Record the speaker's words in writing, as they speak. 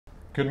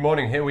Good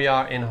morning. Here we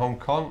are in Hong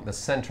Kong, the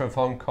centre of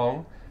Hong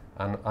Kong,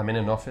 and I'm in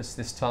an office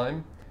this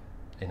time,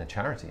 in a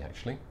charity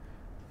actually.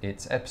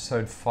 It's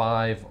episode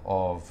 5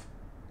 of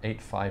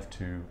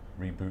 852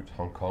 Reboot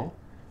Hong Kong,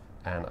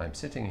 and I'm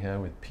sitting here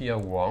with Pia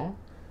Wong,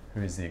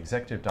 who is the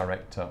executive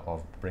director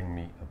of Bring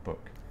Me a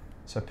Book.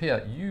 So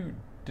Pia, you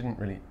didn't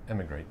really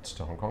emigrate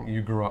to Hong Kong,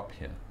 you grew up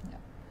here. Yeah.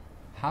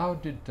 How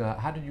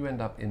did you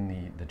end up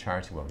in the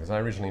charity world? Because I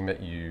originally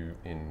met you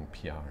in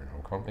PR in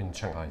Hong Kong, in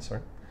Shanghai,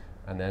 sorry.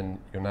 And then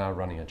you're now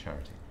running a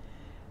charity.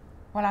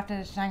 Well,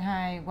 after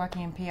Shanghai,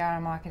 working in PR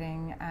and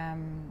marketing,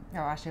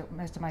 actually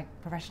most of my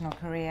professional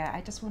career,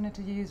 I just wanted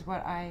to use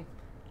what I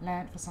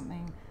learned for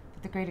something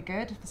for the greater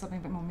good, for something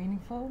a bit more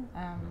meaningful.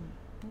 Yeah.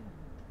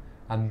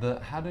 And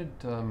how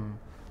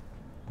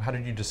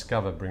did you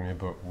discover Bring Me a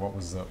Book? What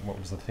was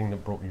the thing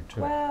that brought you to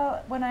it?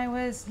 Well, when I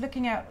was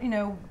looking at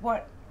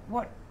what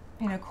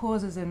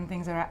causes and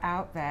things are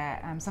out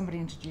there, somebody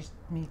introduced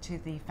me to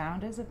the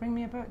founders of Bring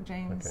Me a Book,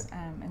 James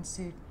and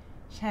Sue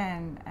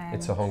Chen. And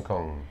it's a Hong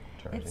Kong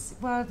charity. It's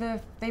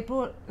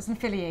an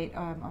affiliate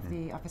of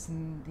the office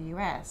in the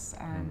US,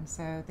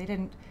 so they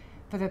didn't,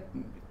 for the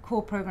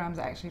core programs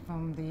are actually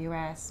from the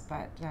US,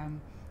 but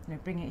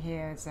Bring It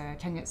Here is a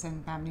Chen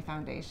Yat-sen Family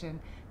Foundation.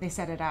 They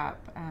set it up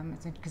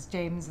because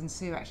James and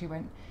Sue actually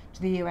went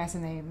to the US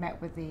and they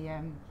met with the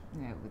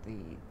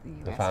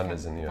US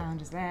founders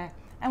founders there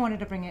and wanted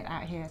to bring it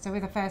out here. So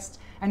we're the first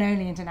and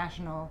only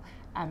international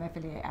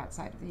affiliate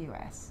outside of the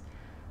US.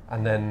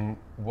 And then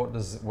what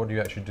do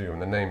you actually do?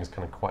 And the name is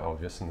kind of quite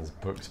obvious, and there's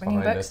books bringing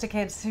behind books it. to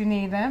kids who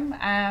need them.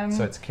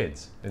 So it's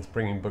kids. It's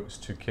bringing books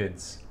to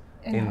kids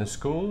in the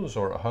schools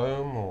or at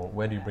home, or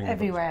where do you bring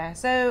everywhere. the books?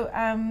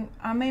 So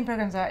our main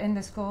programs are in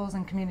the schools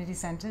and community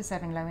centres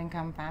serving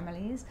low-income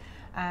families.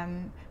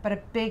 But a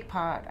big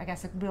part, I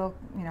guess, a real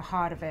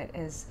heart of it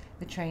is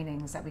the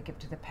trainings that we give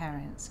to the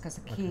parents, because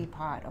the key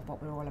part of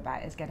what we're all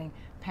about is getting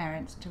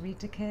parents to read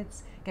to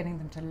kids, getting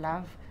them to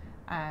love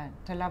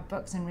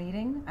books and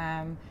reading.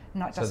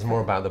 Not so just it's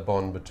more about the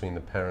bond between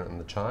the parent and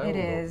the child? It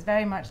is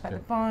very much about the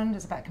bond.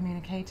 It's about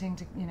communicating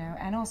to,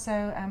 and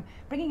also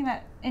bringing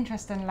that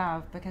interest and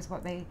love, because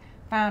what they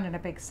found in a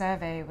big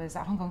survey was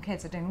that Hong Kong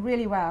kids are doing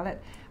really well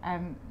at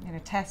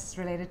tests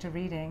related to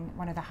reading,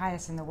 one of the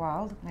highest in the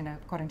world,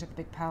 according to the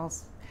Big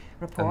Pals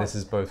report. And this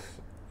is both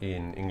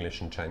in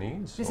English and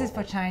Chinese? This is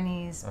for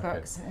Chinese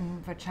books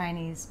and for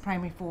Chinese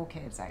primary 4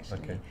 kids,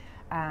 actually. Okay.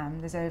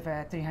 There's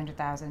over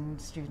 300,000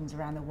 students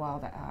around the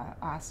world that are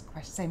asked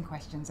same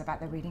questions about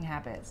their reading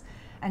habits.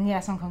 And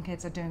yes, Hong Kong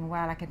kids are doing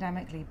well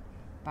academically,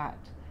 but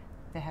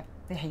they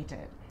hate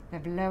it. They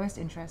have the lowest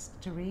interest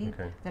to read,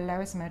 the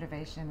lowest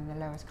motivation, and the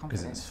lowest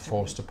confidence. Because it's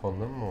forced upon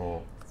them,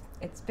 or?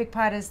 It's big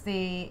part is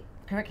the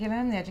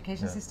curriculum, the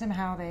education system,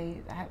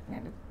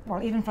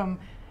 even from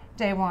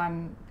day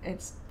one,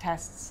 it's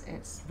tests,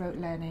 it's rote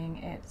learning,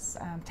 it's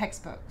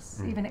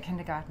textbooks, even at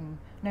kindergarten,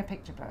 no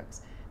picture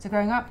books. So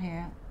growing up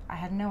here, I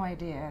had no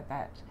idea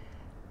that,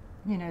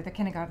 the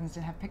kindergartens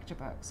didn't have picture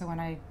books. So when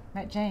I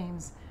met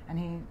James and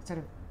he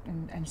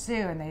and Sue,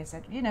 and they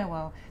said,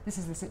 well, this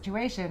is the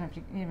situation,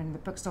 even the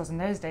bookstores in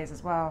those days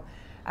as well,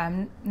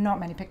 not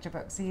many picture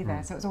books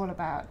either. So it was all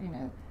about,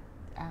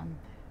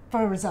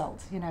 for a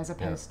result, as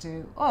opposed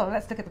to,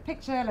 let's look at the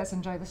picture, let's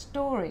enjoy the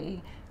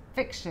story.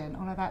 Fiction,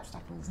 all of that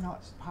stuff was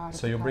not part of it.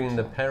 So you're bringing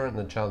the parent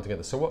and the child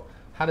together. So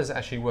how does it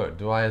actually work?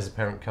 Do I as a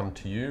parent come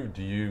to you?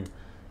 Do you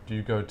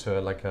go to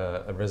like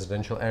a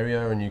residential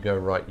area and you go,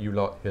 right, you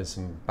lot, here's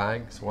some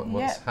bags?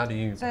 How do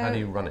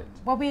you run it?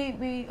 Well,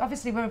 we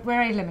obviously we're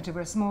very limited.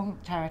 We're a small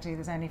charity.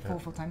 There's only 4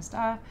 full-time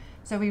staff,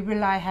 so we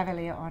rely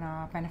heavily on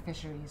our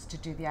beneficiaries to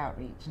do the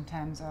outreach in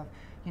terms of,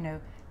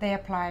 they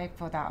apply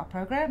for our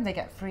program, they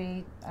get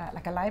free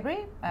like a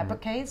library,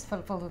 bookcase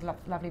full of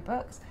lovely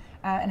books,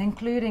 and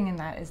including in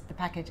that is the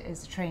package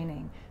is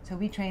training. So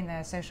we train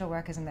their social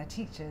workers and their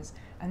teachers,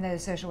 and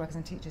those social workers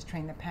and teachers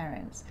train the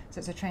parents. So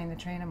it's a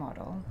train-the-trainer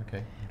model.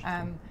 Okay.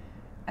 And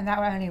that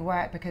will only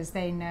work because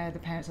they know the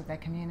parents of their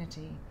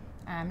community.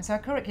 So our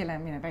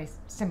curriculum, very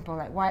simple,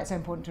 like why it's so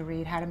important to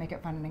read, how to make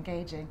it fun and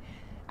engaging,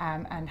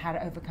 and how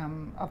to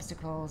overcome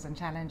obstacles and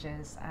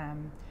challenges.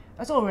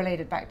 It's all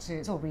related back to,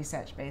 it's all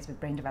research-based with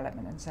brain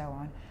development and so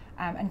on,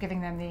 and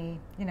giving them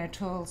the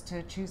tools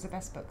to choose the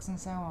best books and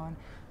so on.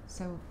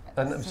 So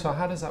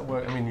how does that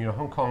work? I mean,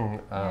 Hong Kong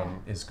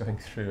is going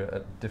through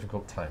a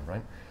difficult time,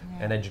 right?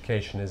 Yeah. And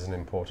education is an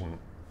important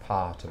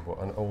part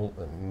of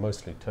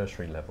mostly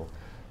tertiary level.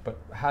 But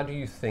how do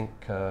you think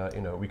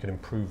we could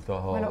improve the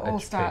whole education? Well, it all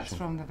starts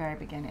from the very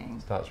beginning.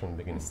 Starts from the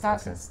beginning. It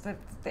starts with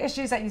the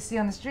issues that you see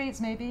on the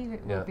streets. Maybe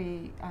it will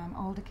be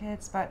older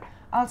kids, but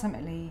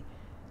ultimately,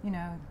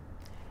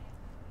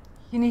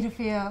 you need to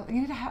feel,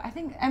 I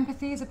think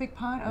empathy is a big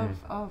part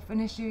of an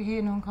issue here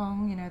in Hong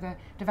Kong, the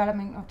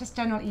development of just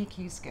general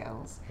EQ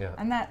skills. Yeah.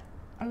 And that,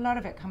 a lot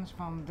of it comes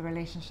from the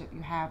relationship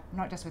you have,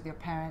 not just with your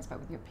parents, but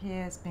with your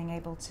peers, being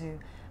able to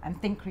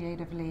think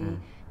creatively,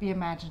 be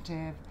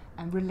imaginative,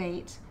 and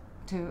relate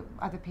to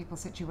other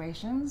people's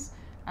situations.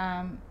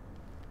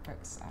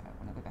 Books are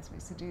one of the best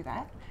ways to do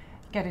that.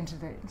 Get into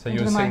the So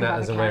you were saying that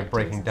as a way of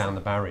breaking down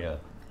the barrier?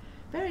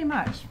 Very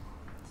much.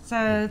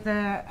 So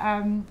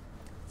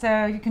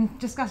so you can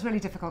discuss really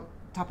difficult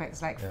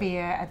topics like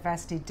fear,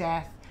 adversity,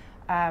 death,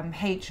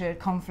 hatred,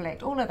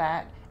 conflict, all of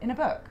that in a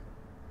book.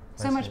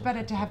 So much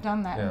better to have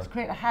done that and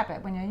create a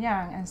habit when you're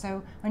young. And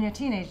so when you're a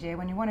teenage year,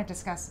 when you want to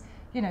discuss,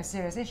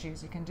 serious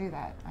issues, you can do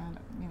that,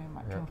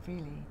 much more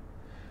freely.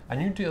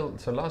 And you deal,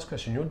 so last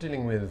question, you're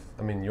dealing with,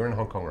 you're in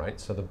Hong Kong, right?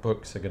 So the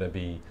books are going to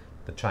be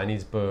the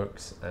Chinese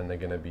books and they're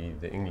going to be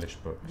the English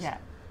books. Yeah.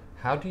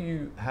 How do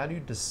you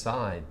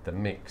decide the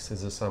mix?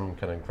 Is there some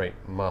kind of great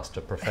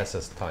master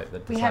professors type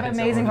that decides? We have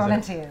amazing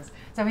volunteers.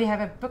 So we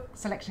have a book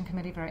selection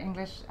committee for our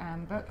English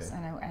books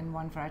and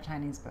one for our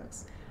Chinese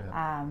books,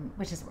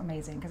 which is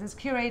amazing because it's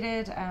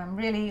curated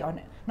really on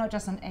not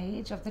just on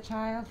age of the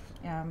child,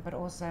 but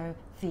also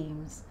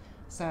themes.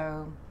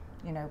 So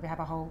we have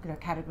a whole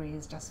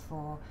categories just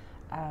for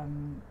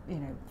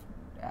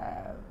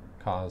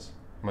cars,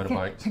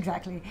 motorbikes,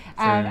 exactly,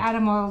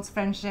 animals,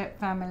 friendship,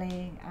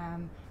 family.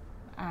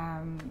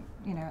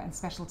 And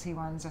specialty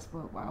ones, just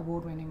for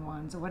award-winning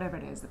ones, or whatever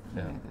it is that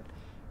that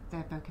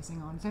they're focusing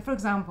on. So, for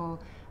example,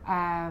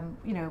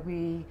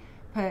 we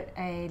put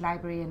a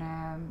library in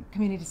a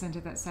community centre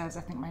that serves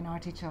ethnic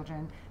minority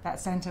children. That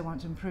centre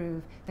wants to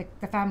improve.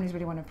 The families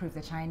really want to improve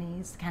the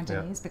Chinese,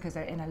 Cantonese, because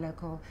they're in a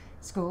local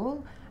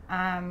school.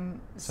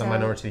 So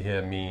minority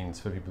here means,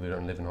 for people who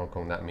don't live in Hong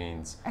Kong, that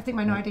means ethnic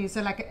minorities,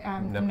 so like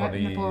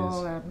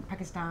Nepal,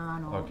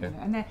 Pakistan, or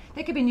and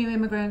they could be new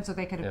immigrants, or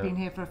they could have been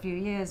here for a few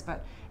years,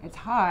 but it's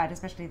hard,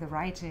 especially the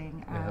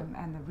writing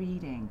and the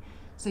reading.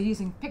 So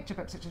using picture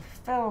books, which are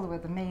filled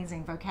with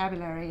amazing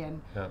vocabulary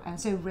and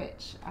so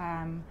rich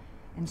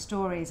in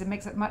stories, it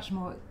makes it much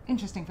more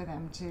interesting for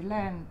them to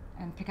learn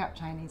and pick up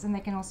Chinese, and they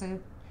can also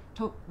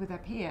talk with their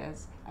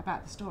peers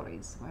about the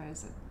stories,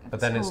 whereas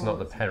but then it's not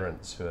the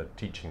parents who are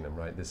teaching them,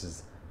 right? This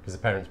is because the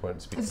parents won't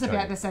speak Chinese. It's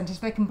about the centre,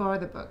 so they can borrow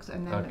the books,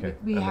 and then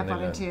we have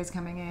volunteers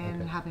coming in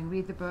and having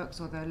read the books,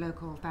 or the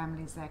local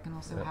families there can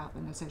also help,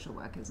 and the social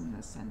workers in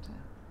the centre.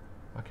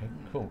 Okay,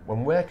 cool.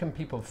 And where can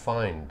people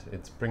find?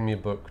 It's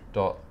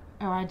bringmeabook.org.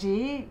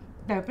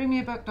 No,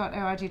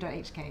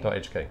 bringmeabook.org.hk.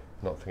 .hk,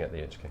 not forget the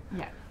HK.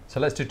 Yeah. So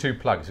let's do 2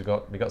 plugs. We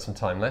got some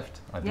time left,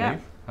 I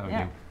believe.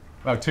 Yeah.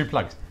 Well, 2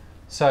 plugs.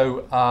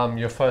 So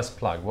your first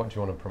plug, what do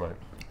you want to promote?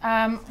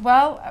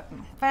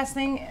 First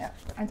thing,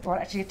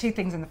 actually 2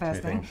 things in the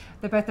first thing.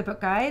 They're both the book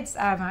guides,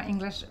 our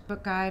English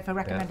book guide for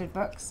recommended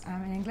books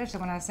in English. So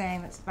when I was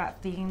saying that's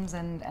about themes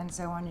and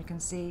so on, you can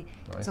see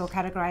it's all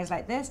categorized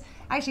like this.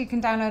 Actually, you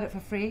can download it for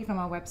free from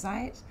our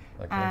website.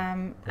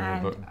 Okay.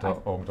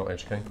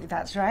 Book.org.hk.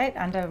 That's right,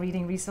 under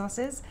reading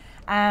resources.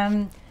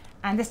 And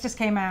this just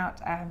came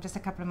out just a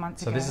couple of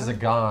months ago. So this is a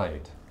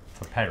guide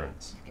for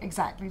parents.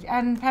 Exactly,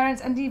 and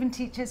parents and even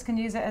teachers can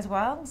use it as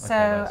well.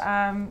 So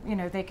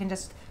they can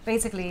just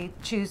basically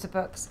choose the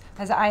books.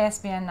 There's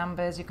ISBN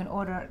numbers. You can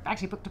order it.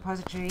 Actually, Book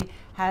Depository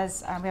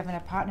has we have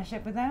a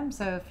partnership with them.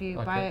 So if you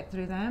buy it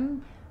through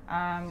them,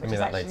 which is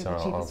actually the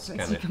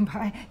cheapest you can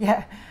buy.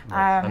 Yeah.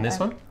 Nice. And this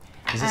one?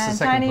 Is this the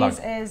second Chinese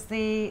plug? is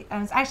the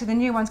actually the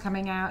new one's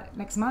coming out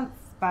next month,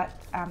 but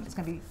it's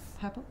going to be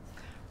purple.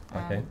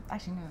 Okay.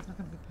 Actually, no, it's not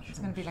going to be purple. It's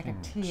going to be like a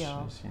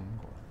teal.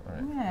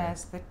 Right.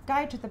 Yes, the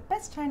guide to the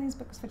best Chinese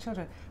books for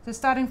children. So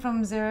starting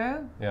from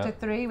 0 to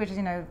 3, which is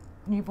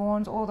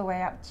newborns, all the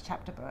way up to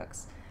chapter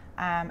books.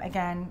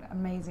 Again,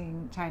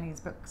 amazing Chinese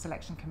book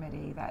selection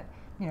committee that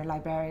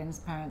librarians,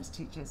 parents,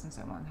 teachers, and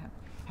so on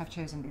have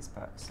chosen these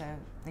books, so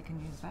they can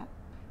use that.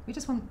 We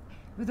just want,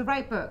 with the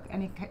right book,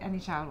 any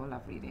child will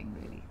love reading,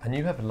 really. And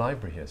you have a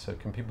library here, so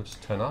can people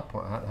just turn up?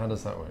 Or how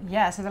does that work?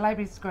 Yeah, so the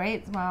library's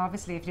great. Well,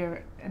 obviously, if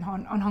you're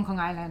on Hong Kong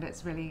Island,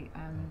 it's really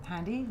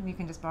handy. You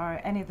can just borrow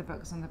any of the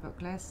books on the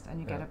book list, and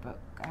you get a book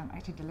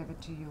actually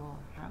delivered to your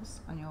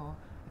house on your.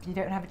 If you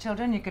don't have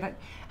children, you could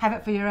have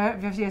it for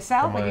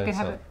yourself, or you could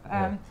have it.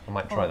 I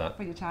might try that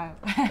for your child.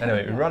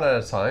 Anyway, we run out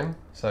of time,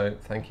 so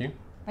thank you.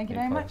 Thank you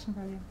very much,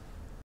 Napoleon.